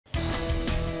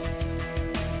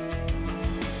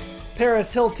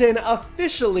Paris Hilton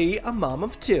officially a mom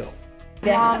of two.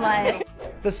 Mom life.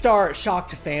 The star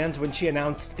shocked fans when she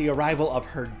announced the arrival of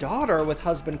her daughter with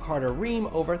husband Carter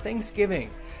Reum over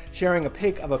Thanksgiving, sharing a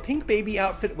pic of a pink baby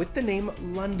outfit with the name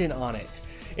London on it.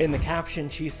 In the caption,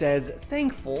 she says,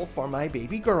 "Thankful for my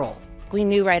baby girl." We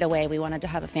knew right away we wanted to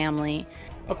have a family.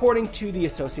 According to the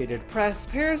Associated Press,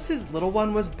 Paris's little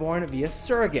one was born via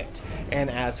surrogate, and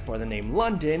as for the name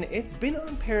London, it's been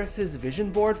on Paris's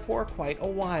vision board for quite a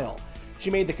while. She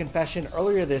made the confession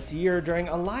earlier this year during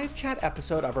a live chat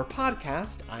episode of her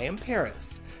podcast, I Am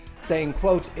Paris, saying,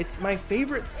 quote, "It's my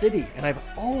favorite city, and I've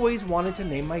always wanted to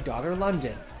name my daughter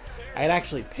London. I had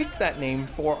actually picked that name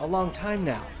for a long time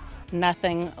now."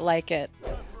 Nothing like it.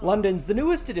 London's the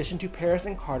newest addition to Paris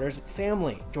and Carter's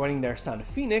family, joining their son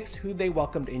Phoenix, who they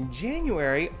welcomed in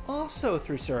January, also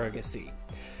through surrogacy.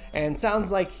 And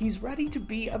sounds like he's ready to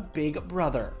be a big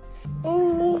brother.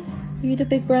 Oh, you the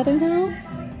big brother now?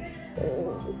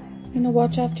 You gonna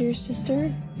watch after your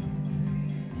sister?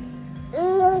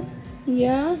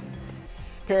 Yeah?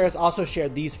 Paris also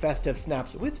shared these festive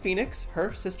snaps with Phoenix,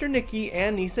 her sister Nikki,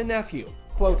 and niece and nephew.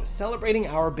 Quote, "Celebrating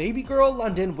our baby girl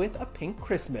London with a pink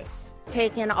Christmas."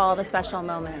 Take in all the special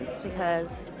moments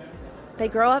because they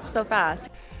grow up so fast.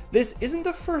 This isn't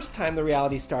the first time the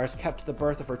reality star's kept the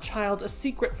birth of her child a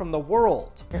secret from the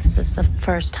world. This is the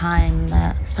first time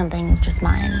that something is just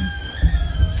mine.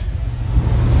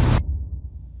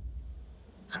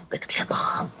 I'm gonna be a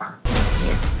mom.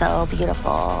 You're so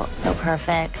beautiful, so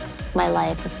perfect. My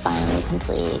life is finally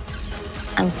complete.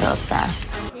 I'm so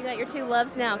obsessed. You got your two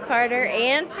loves now, Carter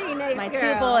and Phoenix. My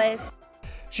Two boys.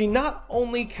 She not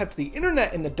only kept the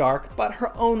internet in the dark, but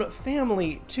her own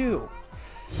family too.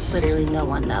 Literally no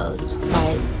one knows.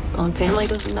 My own family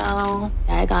doesn't know.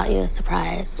 I got you a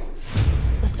surprise.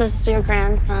 This is your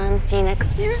grandson,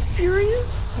 Phoenix. You're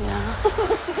serious? Yeah.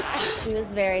 He was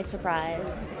very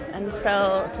surprised and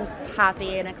so just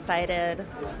happy and excited.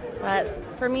 But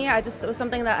for me, it was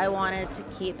something that I wanted to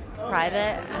keep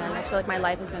private, and I feel like my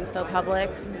life has been so public.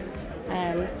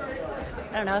 And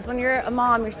I don't know, if when you're a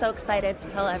mom, you're so excited to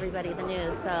tell everybody the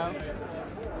news, so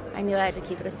I knew I had to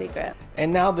keep it a secret.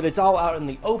 And now that it's all out in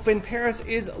the open, Paris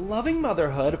is loving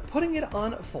motherhood, putting it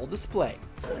on full display.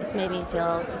 It's made me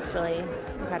feel just really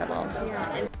incredible.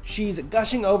 She's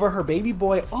gushing over her baby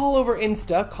boy all over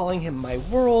Insta, calling him my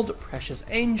world, precious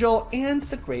angel, and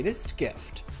the greatest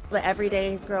gift. But every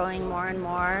day he's growing more and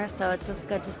more, so it's just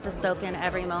good just to soak in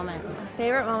every moment. My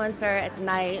favorite moments are at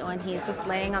night when he's just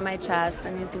laying on my chest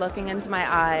and he's looking into my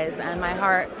eyes, and my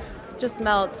heart just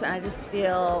melts, and I just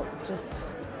feel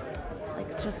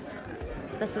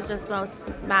this is just the most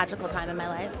magical time in my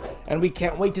life. And we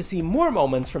can't wait to see more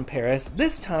moments from Paris,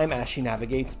 this time as she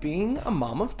navigates being a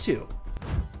mom of two.